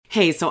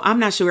Hey, so I'm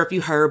not sure if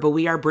you heard, but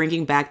we are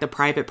bringing back the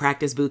private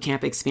practice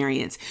bootcamp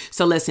experience.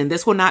 So listen,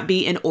 this will not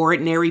be an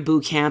ordinary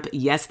bootcamp.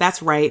 Yes,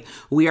 that's right.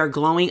 We are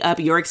glowing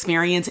up your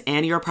experience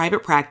and your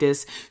private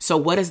practice. So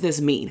what does this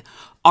mean?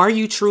 Are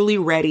you truly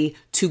ready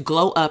to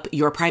glow up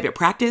your private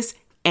practice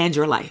and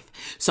your life?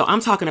 So I'm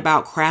talking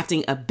about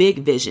crafting a big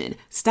vision.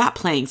 Stop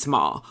playing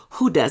small.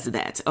 Who does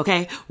that?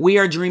 Okay. We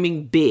are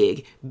dreaming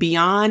big.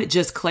 Beyond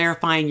just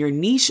clarifying your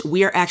niche,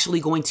 we are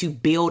actually going to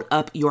build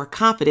up your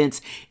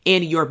confidence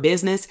in your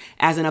business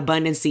as an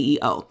abundant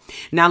CEO.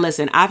 Now,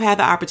 listen, I've had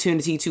the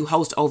opportunity to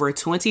host over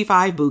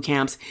 25 boot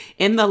camps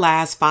in the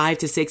last 5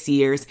 to 6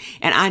 years,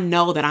 and I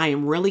know that I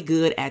am really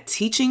good at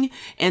teaching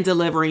and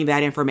delivering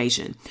that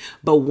information.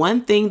 But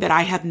one thing that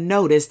I have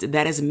noticed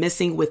that is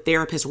missing with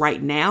therapists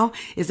right now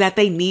is that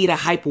they need a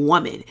hype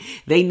woman.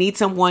 They need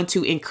someone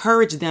to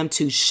encourage them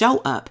to show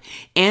up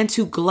and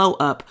to glow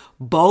up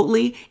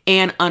boldly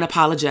and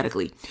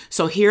unapologetically.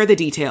 So here are the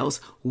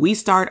details. We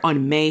start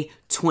on May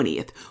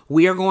 20th.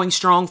 We are going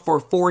strong for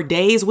 4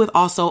 days with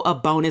also a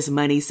bonus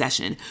money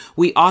session.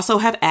 We also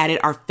have added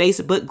our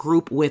Facebook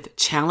group with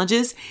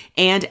challenges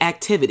and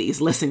activities.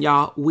 Listen,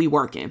 y'all, we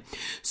working.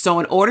 So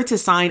in order to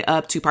sign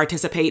up to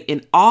participate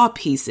in all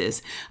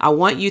pieces, I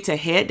want you to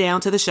head down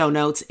to the show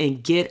notes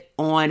and get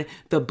on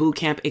the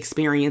bootcamp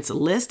experience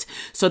list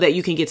so that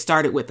you can get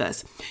started with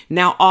us.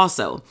 Now,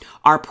 also,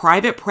 our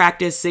private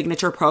practice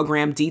signature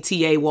program,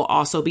 DTA, will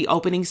also be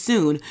opening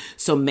soon.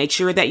 So make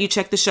sure that you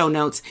check the show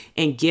notes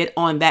and get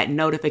on that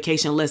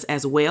notification list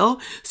as well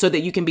so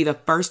that you can be the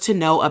first to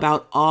know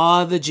about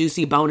all the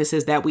juicy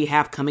bonuses that we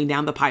have coming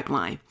down the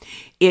pipeline.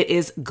 It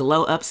is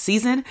glow up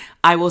season.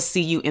 I will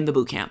see you in the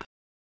bootcamp.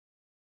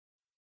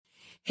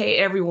 Hey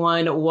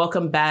everyone,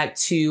 welcome back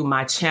to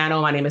my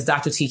channel. My name is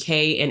Dr.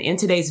 TK, and in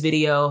today's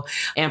video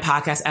and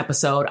podcast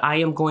episode, I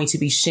am going to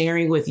be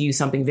sharing with you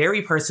something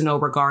very personal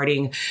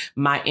regarding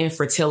my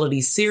infertility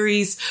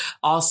series,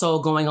 also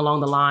going along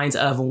the lines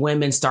of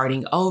women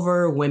starting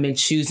over, women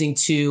choosing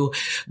to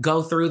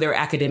go through their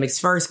academics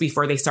first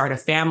before they start a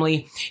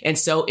family. And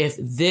so if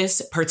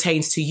this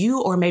pertains to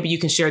you, or maybe you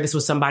can share this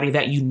with somebody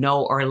that you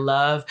know or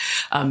love,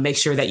 make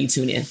sure that you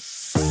tune in.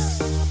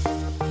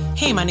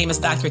 Hey, my name is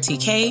Dr.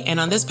 TK, and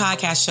on this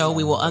podcast show,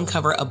 we will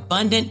uncover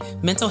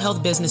abundant mental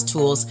health business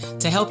tools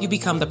to help you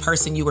become the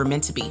person you were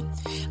meant to be.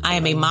 I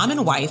am a mom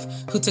and wife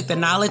who took the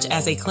knowledge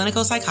as a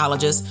clinical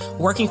psychologist,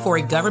 working for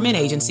a government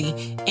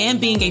agency,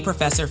 and being a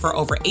professor for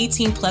over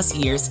 18 plus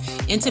years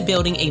into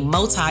building a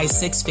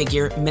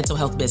multi-six-figure mental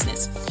health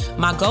business.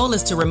 My goal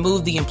is to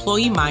remove the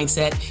employee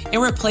mindset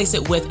and replace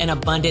it with an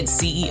abundant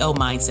CEO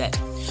mindset.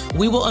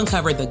 We will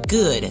uncover the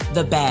good,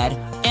 the bad,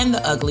 and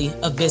the ugly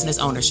of business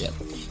ownership.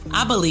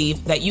 I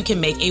believe that you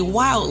can make a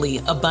wildly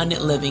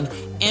abundant living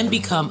and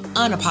become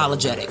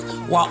unapologetic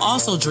while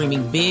also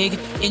dreaming big,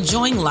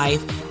 enjoying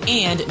life,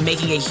 and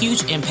making a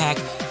huge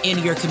impact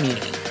in your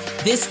community.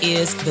 This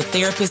is the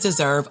Therapists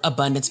Deserve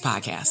Abundance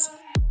podcast.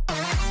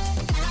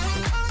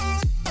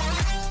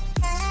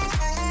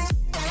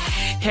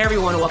 Hey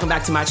everyone, welcome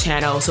back to my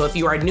channel. So if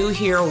you are new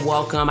here,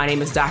 welcome. My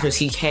name is Dr.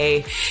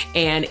 TK,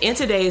 and in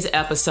today's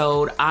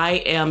episode, I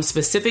am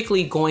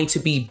specifically going to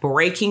be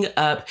breaking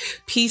up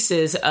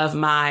pieces of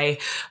my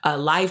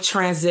life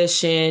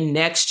transition,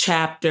 next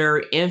chapter,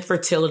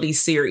 infertility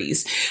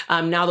series.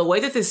 Now, the way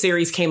that this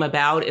series came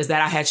about is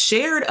that I had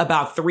shared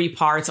about 3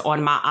 parts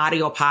on my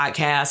audio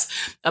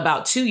podcast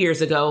about 2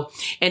 years ago,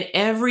 and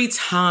every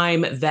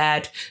time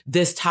that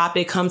this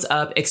topic comes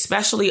up,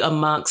 especially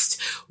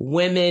amongst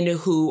women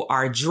who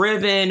are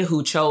driven,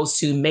 who chose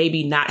to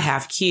maybe not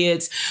have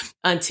kids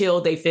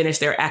until they finish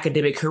their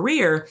academic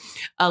career,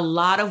 a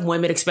lot of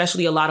women,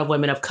 especially a lot of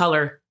women of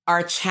color,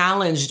 are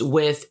challenged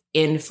with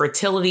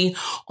infertility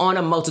on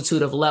a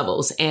multitude of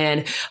levels.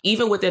 And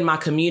even within my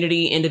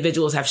community,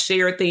 individuals have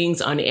shared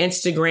things on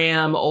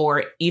Instagram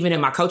or even in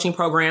my coaching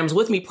programs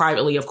with me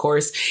privately, of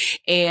course.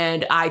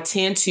 And I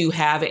tend to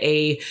have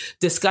a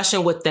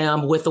discussion with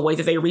them with the way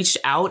that they reached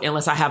out,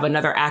 unless I have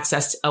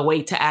a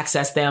way to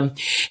access them.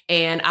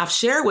 And I've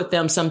shared with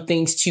them some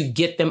things to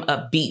get them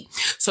upbeat.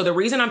 So the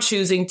reason I'm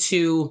choosing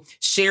to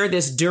share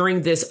this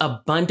during this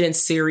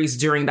abundance series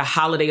during the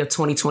holiday of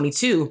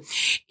 2022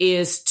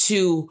 is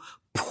to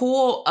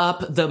pull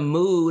up the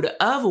mood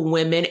of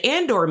women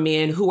and or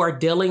men who are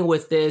dealing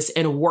with this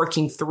and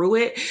working through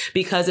it,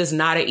 because it's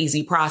not an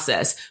easy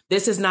process.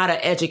 This is not an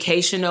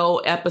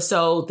educational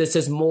episode. This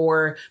is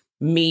more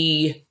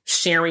me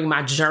sharing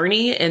my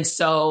journey. And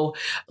so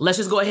let's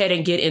just go ahead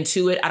and get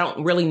into it. I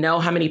don't really know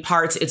how many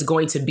parts it's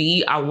going to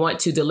be. I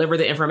want to deliver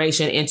the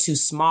information into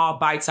small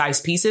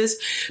bite-sized pieces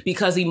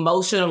because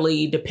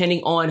emotionally,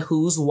 depending on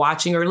who's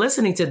watching or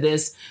listening to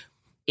this,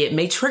 it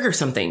may trigger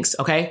some things.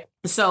 Okay.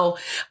 So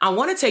I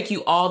want to take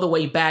you all the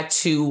way back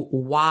to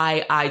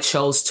why I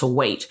chose to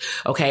wait.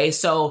 Okay.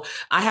 So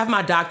I have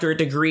my doctorate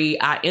degree.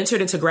 I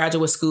entered into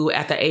graduate school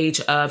at the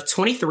age of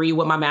 23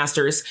 with my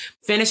master's,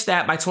 finished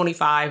that by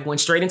 25, went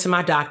straight into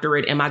my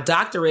doctorate. And my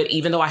doctorate,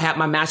 even though I had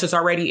my master's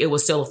already, it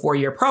was still a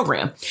 4-year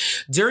program.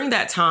 During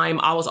that time,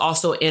 I was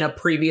also in a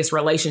previous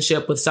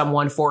relationship with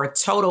someone for a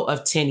total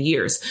of 10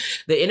 years.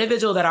 The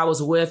individual that I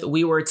was with,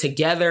 we were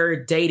together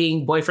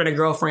dating, boyfriend and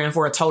girlfriend,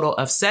 for a total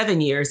of 7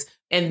 years.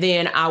 And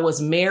then I was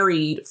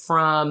married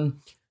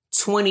from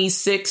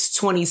 26,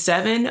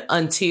 27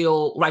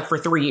 until like for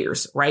 3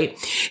 years. Right.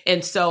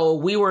 And so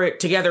we were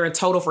together in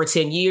total for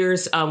 10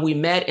 years. We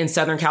met in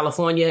Southern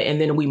California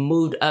and then we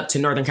moved up to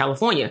Northern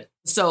California.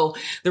 So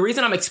the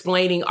reason I'm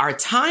explaining our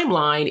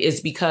timeline is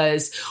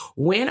because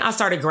when I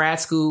started grad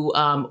school,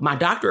 my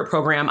doctorate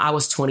program, I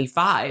was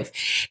 25.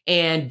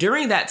 And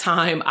during that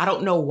time, I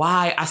don't know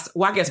why,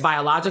 I guess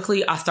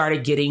biologically, I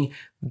started getting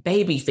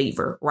baby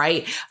fever,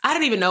 right? I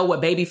didn't even know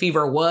what baby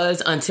fever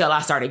was until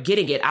I started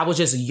getting it. I was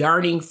just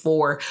yearning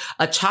for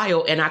a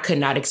child and I could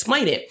not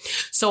explain it.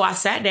 So I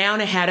sat down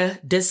and had a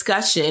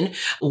discussion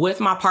with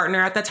my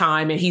partner at the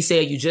time. And he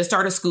said, you just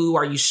started school.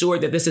 Are you sure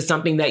that this is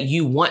something that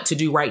you want to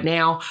do right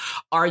now?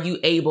 Are you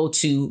able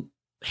to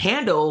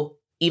handle,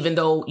 even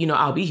though,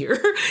 I'll be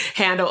here,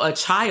 handle a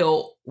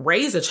child,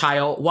 raise a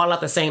child while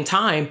at the same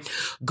time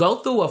go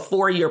through a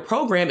 4-year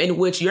program in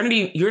which you're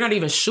not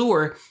even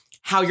sure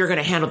how you're going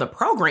to handle the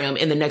program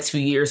in the next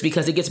few years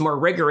because it gets more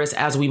rigorous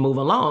as we move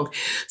along.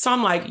 So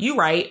I'm like, you're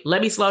right.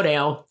 Let me slow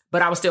down.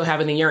 But I was still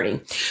having the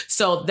yearning.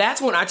 So that's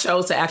when I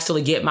chose to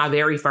actually get my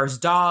very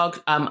first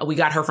dog. We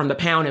got her from the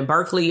pound in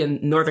Berkeley in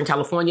Northern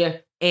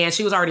California. And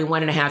she was already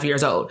 1.5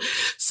 years old.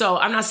 So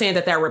I'm not saying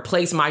that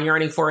replaced my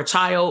yearning for a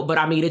child, but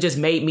I mean, it just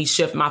made me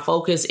shift my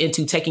focus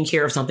into taking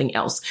care of something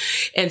else.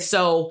 And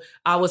so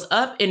I was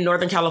up in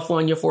Northern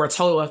California for a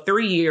total of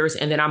 3 years.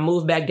 And then I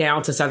moved back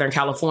down to Southern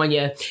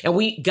California and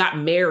we got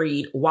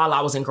married while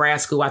I was in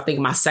grad school, I think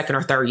my 2nd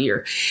or 3rd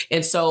year.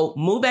 And so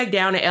moved back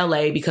down to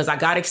LA because I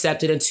got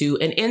accepted into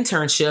an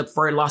internship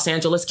for Los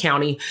Angeles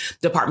County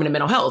Department of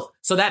Mental Health.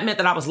 So that meant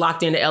that I was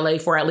locked into LA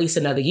for at least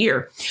another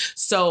year.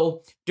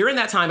 So during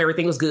that time,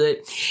 everything was good.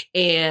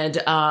 And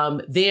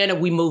then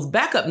we moved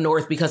back up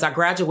north because I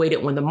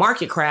graduated when the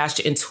market crashed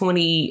in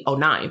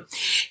 2009.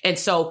 And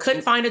so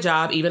couldn't find a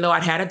job, even though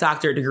I'd had a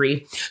doctorate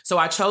degree. So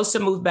I chose to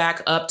move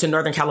back up to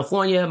Northern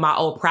California, my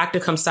old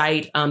practicum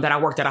site that I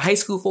worked at a high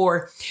school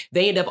for.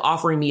 They ended up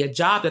offering me a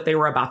job that they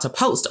were about to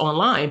post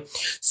online.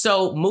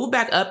 So moved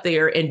back up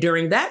there. And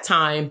during that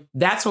time,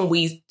 that's when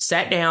we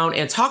sat down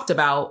and talked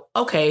about,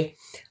 okay,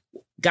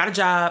 got a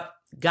job,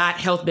 got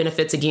health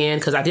benefits again,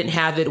 because I didn't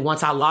have it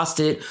once I lost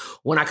it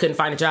when I couldn't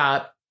find a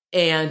job.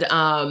 And,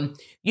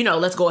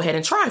 let's go ahead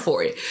and try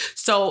for it.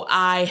 So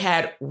I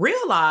had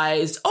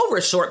realized over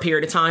a short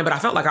period of time, but I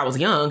felt like I was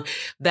young,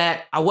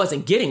 that I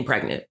wasn't getting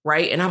pregnant.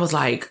 Right. And I was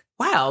like,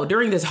 wow,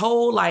 during this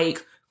whole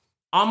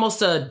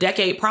almost a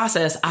decade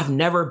process, I've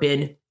never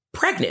been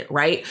pregnant.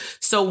 Right.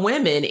 So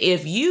women,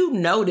 if you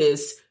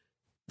notice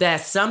that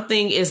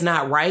something is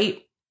not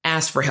right,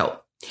 ask for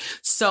help.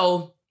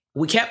 So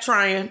we kept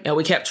trying and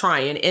we kept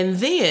trying. And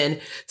then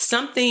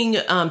something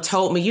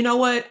told me, you know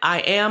what?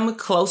 I am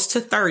close to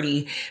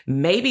 30.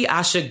 Maybe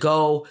I should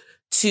go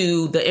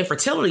to the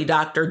infertility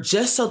doctor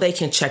just so they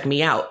can check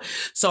me out.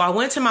 So I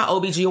went to my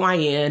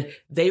OBGYN.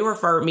 They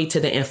referred me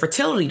to the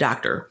infertility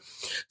doctor.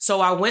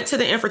 So I went to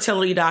the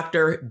infertility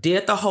doctor,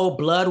 did the whole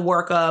blood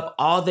workup,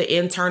 all the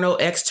internal,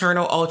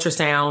 external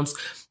ultrasounds.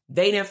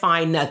 They didn't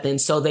find nothing.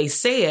 So they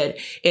said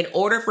in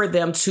order for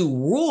them to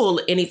rule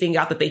anything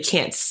out that they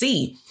can't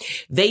see,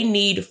 they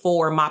need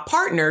for my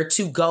partner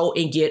to go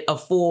and get a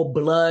full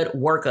blood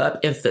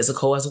workup and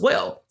physical as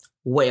well.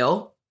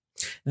 Well,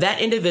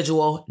 that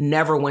individual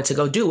never went to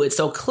go do it.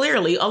 So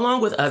clearly,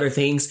 along with other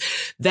things,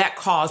 that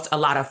caused a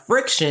lot of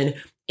friction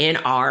in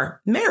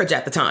our marriage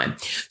at the time.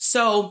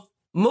 So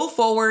move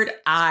forward,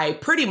 I'm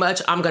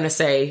going to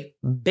say,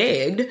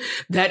 begged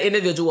that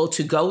individual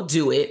to go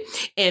do it.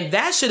 And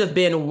that should have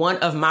been one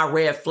of my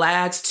red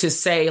flags to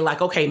say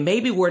okay,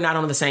 maybe we're not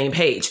on the same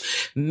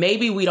page.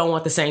 Maybe we don't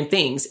want the same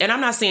things. And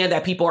I'm not saying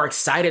that people are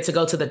excited to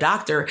go to the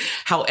doctor.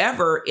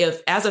 However,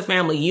 if as a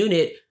family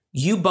unit,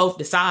 you both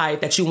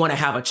decide that you want to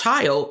have a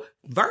child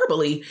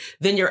verbally,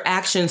 then your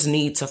actions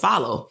need to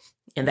follow.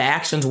 And the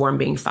actions weren't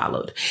being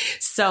followed.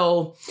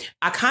 So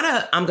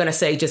I'm going to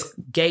say, just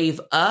gave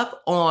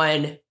up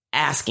on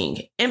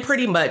asking and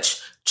pretty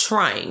much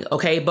trying.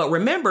 Okay. But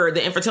remember,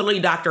 the infertility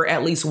doctor,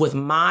 at least with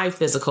my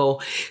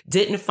physical,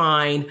 didn't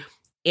find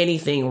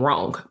anything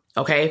wrong.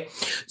 Okay.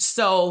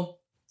 So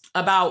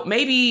about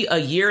maybe a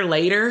year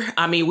later,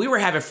 we were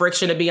having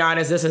friction, to be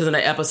honest. This isn't an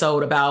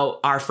episode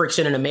about our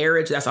friction in a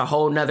marriage. That's a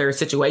whole nother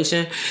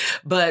situation.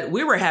 But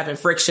we were having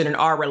friction in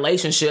our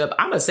relationship.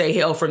 I'm going to say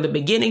hell from the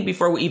beginning,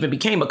 before we even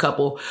became a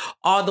couple,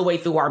 all the way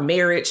through our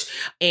marriage.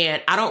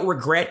 And I don't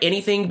regret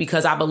anything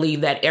because I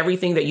believe that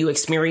everything that you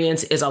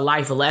experience is a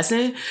life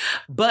lesson.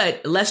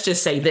 But let's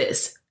just say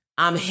this.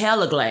 I'm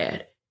hella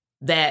glad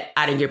that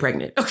I didn't get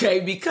pregnant. Okay.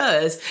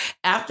 Because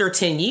after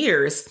 10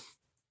 years,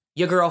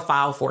 your girl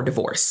filed for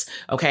divorce.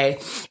 Okay.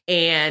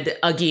 And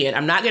again,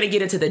 I'm not going to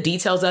get into the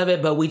details of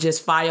it, but we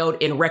just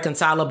filed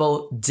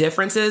irreconcilable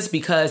differences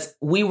because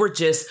we were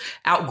just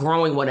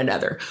outgrowing one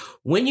another.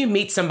 When you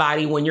meet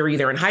somebody when you're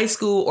either in high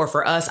school, or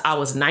for us, I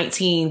was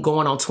 19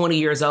 going on 20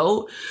 years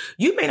old,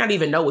 you may not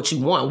even know what you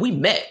want. We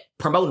met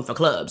promoting for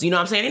clubs. You know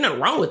what I'm saying? Ain't nothing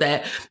wrong with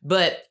that.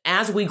 But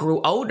as we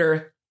grew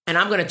older, and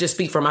I'm going to just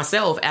speak for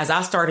myself, as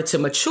I started to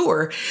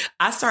mature,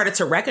 I started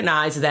to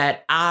recognize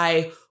that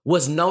I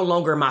was no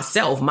longer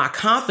myself. My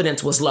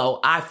confidence was low.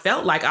 I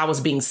felt like I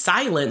was being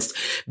silenced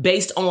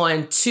based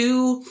on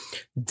two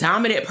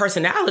dominant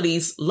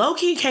personalities. Low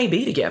key can't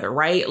be together,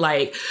 right?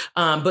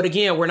 But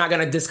again, we're not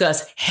going to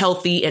discuss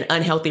healthy and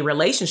unhealthy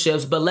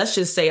relationships, but let's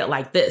just say it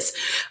like this.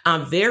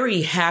 I'm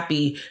very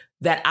happy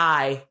that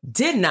I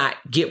did not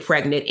get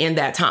pregnant in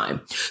that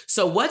time.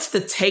 So what's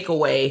the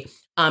takeaway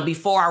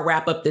before I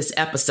wrap up this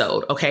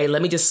episode? Okay,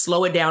 let me just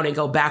slow it down and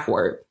go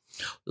backward.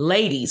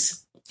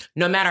 Ladies,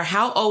 no matter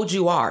how old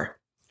you are,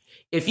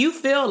 if you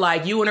feel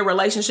like you in a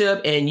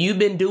relationship and you've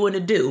been doing the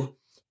do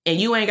and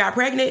you ain't got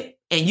pregnant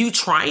and you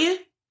trying,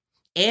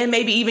 and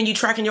maybe even you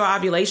tracking your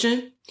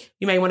ovulation,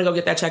 you may want to go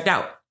get that checked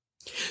out.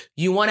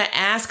 You want to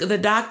ask the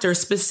doctor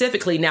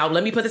specifically. Now,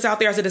 let me put this out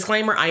there as a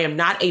disclaimer. I am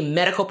not a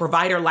medical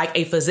provider like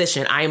a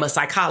physician. I am a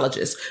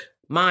psychologist.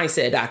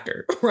 Mindset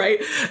doctor, right?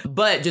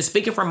 But just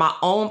speaking from my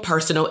own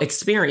personal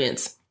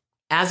experience,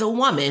 as a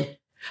woman,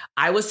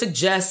 I would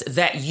suggest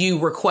that you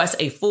request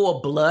a full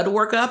blood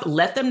workup.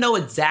 Let them know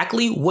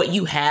exactly what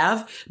you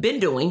have been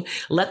doing.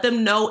 Let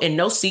them know, and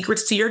no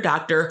secrets to your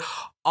doctor,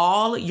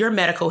 all your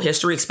medical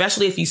history,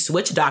 especially if you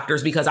switch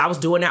doctors, because I was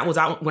doing that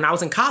when I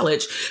was in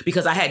college,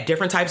 because I had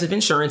different types of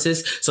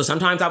insurances. So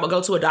sometimes I would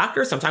go to a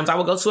doctor, sometimes I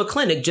would go to a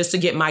clinic just to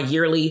get my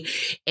yearly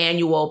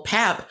annual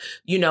PAP,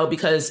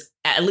 because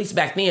at least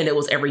back then it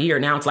was every year.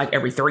 Now it's like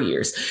every 3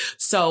 years.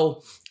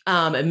 So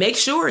make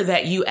sure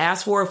that you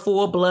ask for a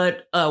full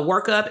blood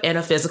workup and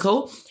a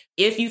physical.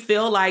 If you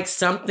feel like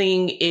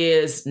something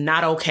is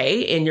not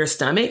okay in your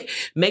stomach,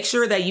 make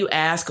sure that you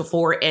ask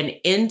for an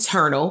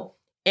internal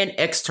and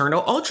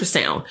external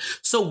ultrasound.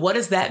 So what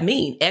does that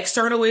mean?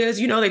 External is,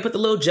 they put the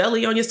little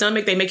jelly on your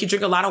stomach. They make you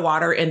drink a lot of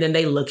water, and then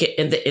they look at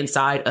in the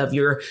inside of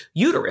your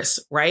uterus,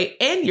 right?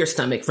 And your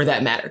stomach for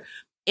that matter.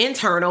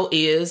 Internal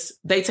is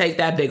they take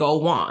that big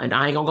old wand.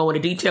 I ain't gonna go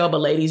into detail, but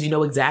ladies, you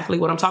know exactly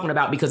what I'm talking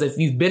about, because if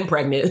you've been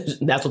pregnant,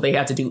 that's what they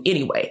have to do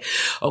anyway.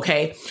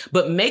 Okay.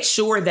 But make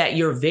sure that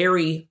you're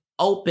very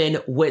open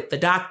with the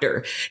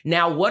doctor.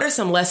 Now, what are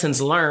some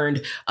lessons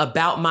learned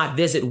about my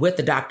visit with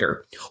the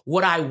doctor?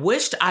 What I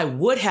wished I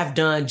would have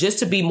done just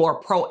to be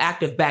more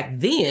proactive back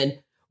then,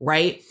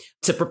 right,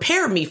 to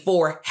prepare me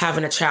for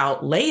having a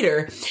child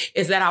later,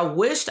 is that I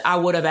wished I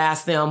would have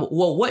asked them,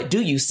 well, what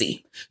do you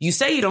see? You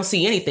say you don't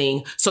see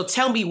anything. So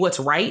tell me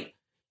what's right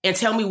and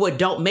tell me what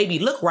don't maybe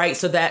look right,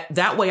 so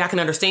that way I can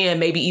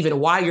understand maybe even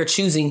why you're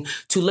choosing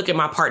to look at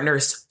my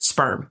partner's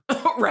sperm,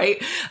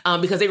 right?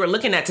 Because they were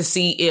looking at to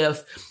see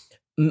if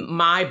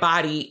my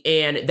body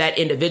and that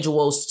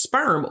individual's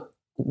sperm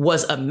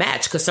was a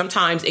match, because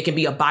sometimes it can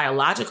be a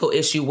biological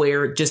issue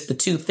where just the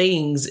two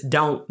things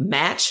don't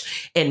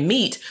match and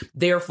meet.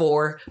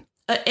 Therefore,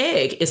 an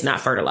egg is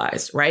not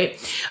fertilized, right?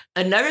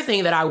 Another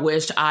thing that I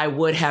wished I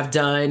would have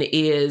done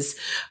is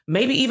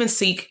maybe even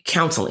seek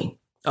counseling,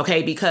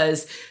 okay?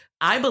 Because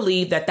I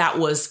believe that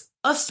was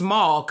a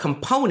small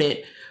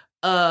component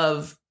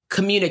of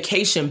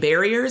communication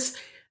barriers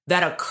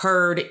that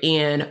occurred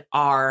in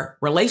our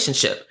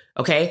relationship.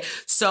 Okay.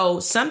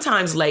 So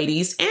sometimes,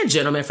 ladies and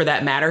gentlemen, for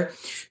that matter,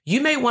 you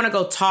may want to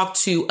go talk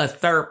to a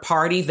third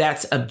party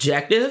that's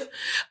objective.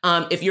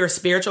 If you're a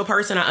spiritual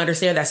person, I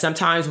understand that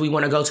sometimes we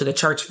want to go to the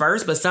church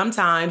first, but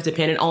sometimes,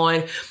 depending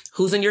on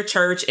who's in your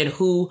church and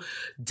who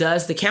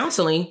does the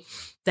counseling,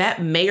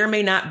 that may or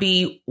may not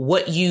be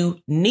what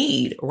you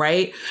need,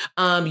 right?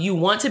 You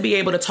want to be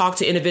able to talk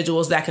to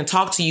individuals that can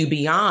talk to you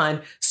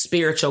beyond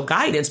spiritual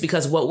guidance,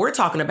 because what we're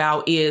talking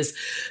about is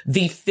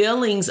the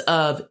feelings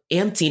of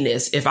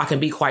emptiness, if I can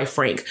be quite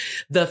frank.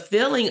 The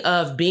feeling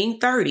of being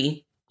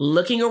 30,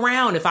 looking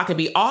around, if I can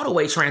be all the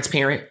way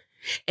transparent,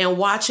 and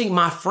watching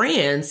my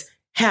friends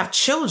have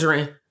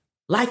children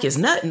like it's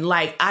nothing.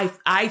 Like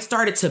I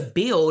started to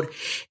build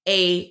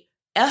a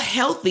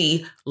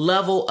healthy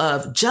level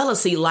of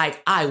jealousy.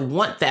 Like, I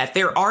want that.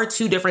 There are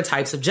two different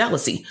types of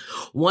jealousy.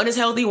 One is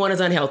healthy, one is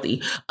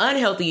unhealthy.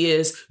 Unhealthy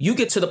is you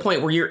get to the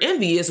point where you're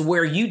envious,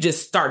 where you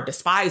just start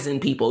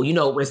despising people,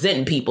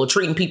 resenting people,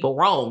 treating people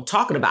wrong,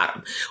 talking about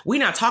them. We're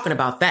not talking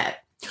about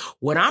that.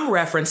 What I'm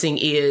referencing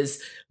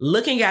is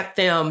looking at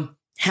them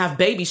have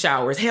baby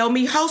showers. Hell,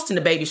 me hosting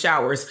the baby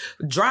showers,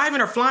 driving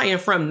or flying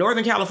from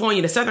Northern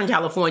California to Southern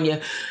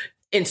California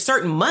in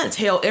certain months,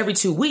 hell, every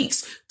 2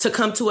 weeks to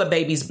come to a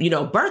baby's,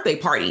 birthday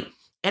party.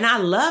 And I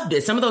loved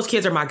it. Some of those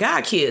kids are my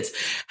god kids.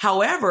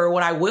 However,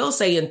 what I will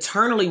say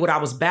internally, what I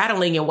was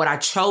battling and what I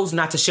chose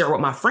not to share with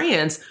my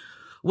friends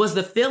was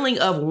the feeling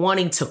of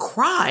wanting to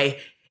cry,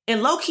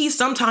 and low key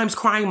sometimes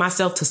crying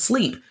myself to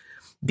sleep,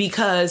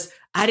 because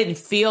I didn't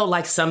feel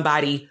like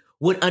somebody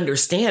would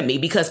understand me,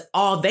 because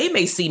all they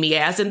may see me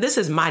as, and this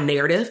is my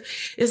narrative,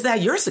 is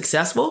that you're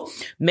successful.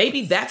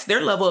 Maybe that's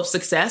their level of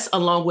success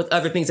along with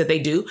other things that they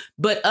do.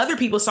 But other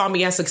people saw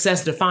me as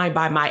success defined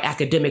by my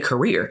academic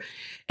career.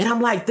 And I'm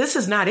like, this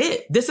is not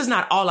it. This is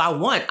not all I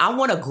want. I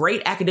want a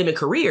great academic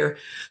career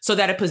so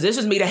that it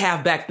positions me to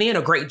have back then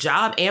a great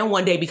job and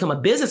one day become a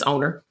business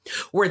owner,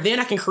 where then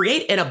I can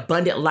create an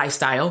abundant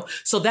lifestyle.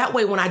 So that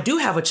way, when I do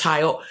have a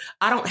child,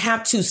 I don't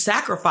have to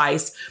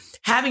sacrifice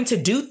having to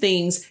do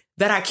things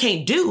that I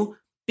can't do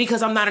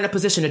because I'm not in a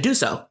position to do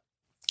so.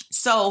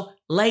 So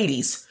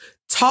ladies,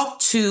 talk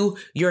to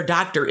your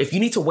doctor. If you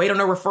need to wait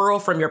on a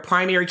referral from your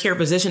primary care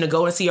physician to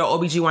go and see your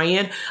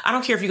OBGYN, I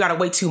don't care if you got to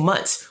wait 2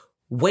 months.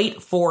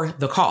 Wait for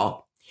the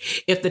call.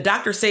 If the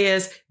doctor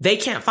says they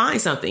can't find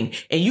something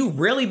and you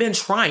really been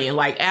trying,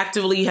 like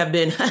actively have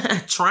been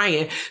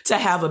trying to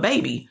have a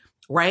baby,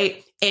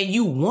 right? And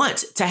you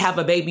want to have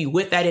a baby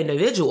with that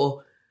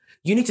individual,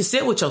 you need to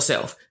sit with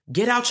yourself,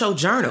 get out your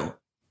journal.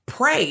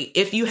 Pray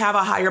if you have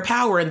a higher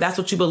power and that's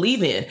what you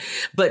believe in,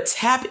 but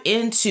tap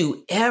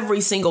into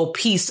every single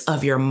piece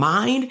of your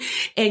mind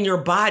and your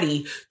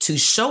body to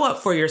show up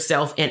for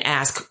yourself and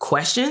ask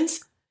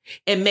questions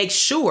and make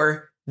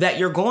sure that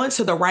you're going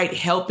to the right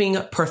helping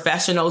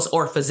professionals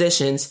or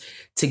physicians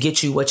to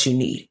get you what you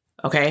need.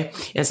 Okay.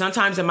 And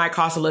sometimes it might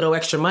cost a little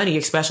extra money,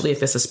 especially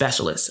if it's a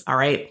specialist. All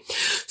right.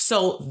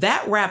 So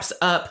that wraps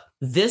up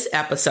this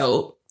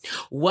episode.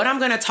 What I'm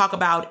going to talk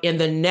about in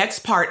the next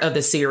part of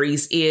the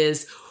series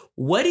is,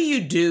 what do you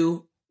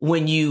do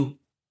when you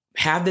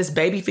have this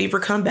baby fever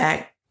come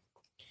back,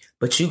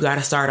 but you got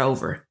to start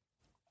over?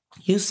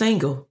 You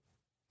single,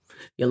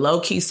 you're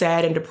low key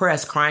sad and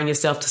depressed, crying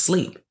yourself to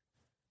sleep,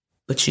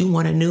 but you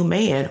want a new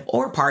man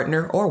or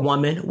partner or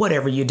woman,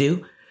 whatever you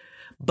do,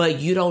 but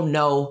you don't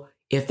know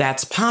if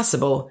that's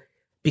possible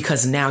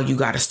because now you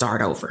got to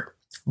start over.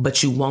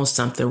 But you want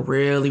something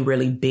really,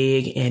 really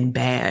big and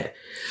bad.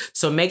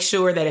 So make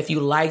sure that if you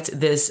liked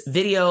this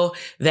video,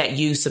 that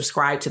you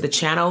subscribe to the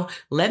channel.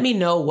 Let me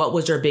know, what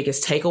was your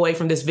biggest takeaway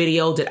from this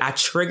video? Did I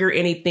trigger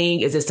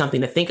anything? Is it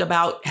something to think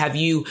about? Have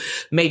you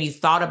maybe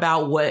thought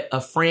about what a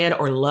friend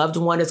or loved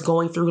one is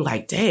going through?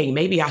 Like, dang,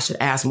 maybe I should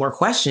ask more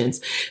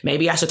questions.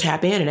 Maybe I should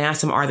tap in and ask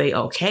them, are they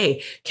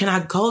okay? Can I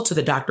go to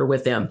the doctor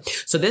with them?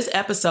 So this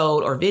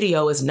episode or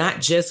video is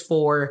not just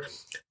for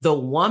the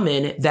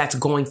woman that's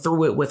going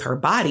through it with her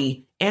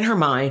body and her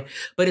mind,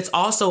 but it's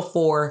also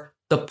for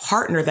the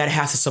partner that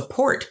has to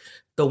support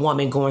the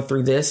woman going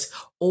through this,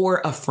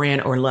 or a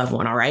friend or loved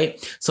one. All right.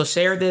 So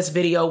share this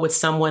video with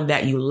someone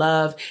that you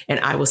love, and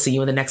I will see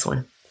you in the next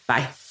one.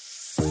 Bye.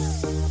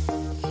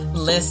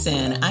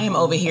 Listen, I am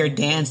over here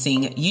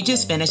dancing. You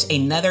just finished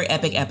another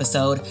epic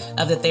episode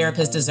of the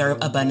Therapists Deserve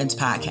Abundance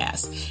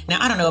podcast. Now,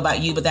 I don't know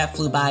about you, but that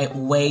flew by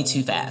way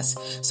too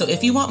fast. So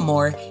if you want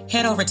more,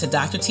 head over to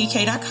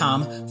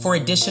drtk.com for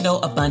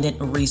additional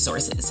abundant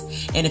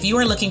resources. And if you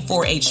are looking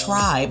for a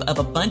tribe of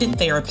abundant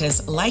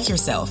therapists like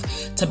yourself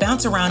to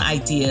bounce around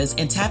ideas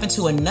and tap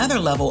into another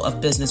level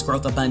of business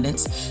growth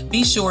abundance,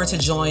 be sure to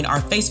join our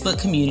Facebook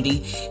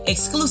community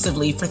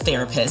exclusively for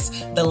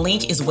therapists. The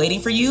link is waiting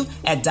for you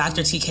at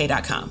drtk.com.